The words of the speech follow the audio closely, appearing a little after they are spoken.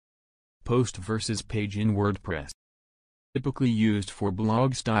Post versus page in WordPress. Typically used for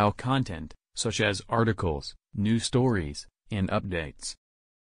blog-style content, such as articles, news stories, and updates.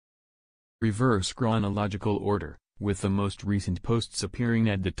 Reverse chronological order, with the most recent posts appearing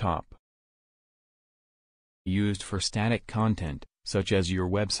at the top. Used for static content, such as your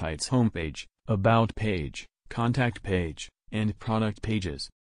website's homepage, about page, contact page, and product pages.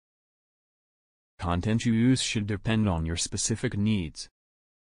 Content you use should depend on your specific needs.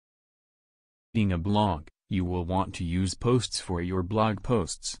 Writing a blog, you will want to use posts for your blog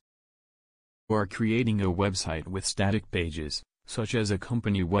posts. Or creating a website with static pages, such as a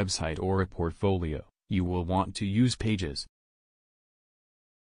company website or a portfolio, you will want to use pages.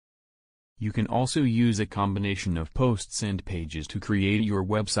 You can also use a combination of posts and pages to create your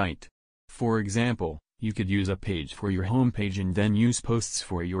website. For example, you could use a page for your homepage and then use posts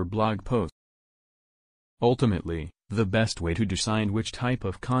for your blog post. Ultimately, the best way to decide which type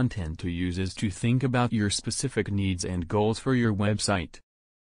of content to use is to think about your specific needs and goals for your website.